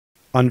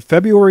On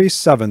February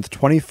 7,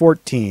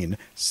 2014,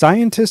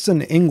 scientists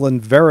in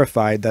England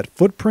verified that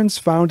footprints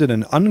found in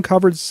an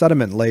uncovered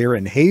sediment layer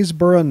in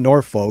Happisburgh,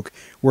 Norfolk,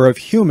 were of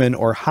human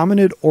or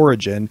hominid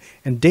origin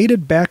and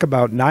dated back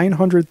about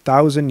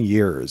 900,000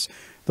 years.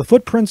 The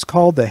footprints,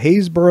 called the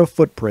Happisburgh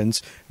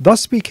footprints,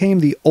 thus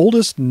became the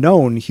oldest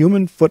known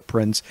human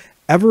footprints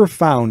ever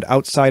found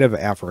outside of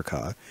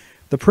Africa.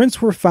 The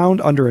prints were found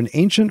under an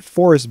ancient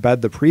forest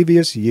bed the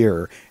previous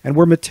year, and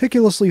were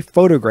meticulously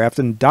photographed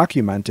and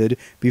documented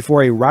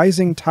before a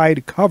rising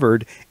tide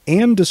covered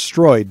and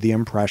destroyed the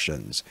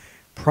impressions.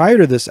 Prior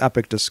to this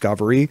epic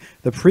discovery,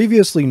 the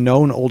previously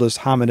known oldest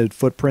hominid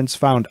footprints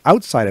found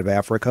outside of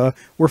Africa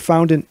were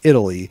found in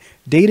Italy,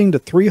 dating to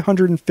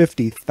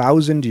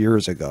 350,000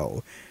 years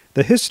ago.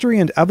 The history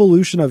and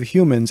evolution of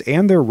humans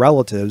and their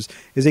relatives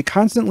is a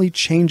constantly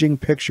changing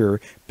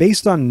picture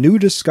based on new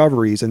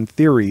discoveries and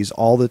theories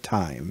all the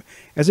time.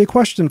 As a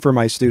question for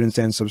my students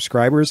and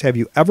subscribers, have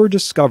you ever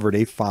discovered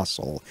a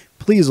fossil?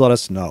 Please let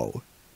us know.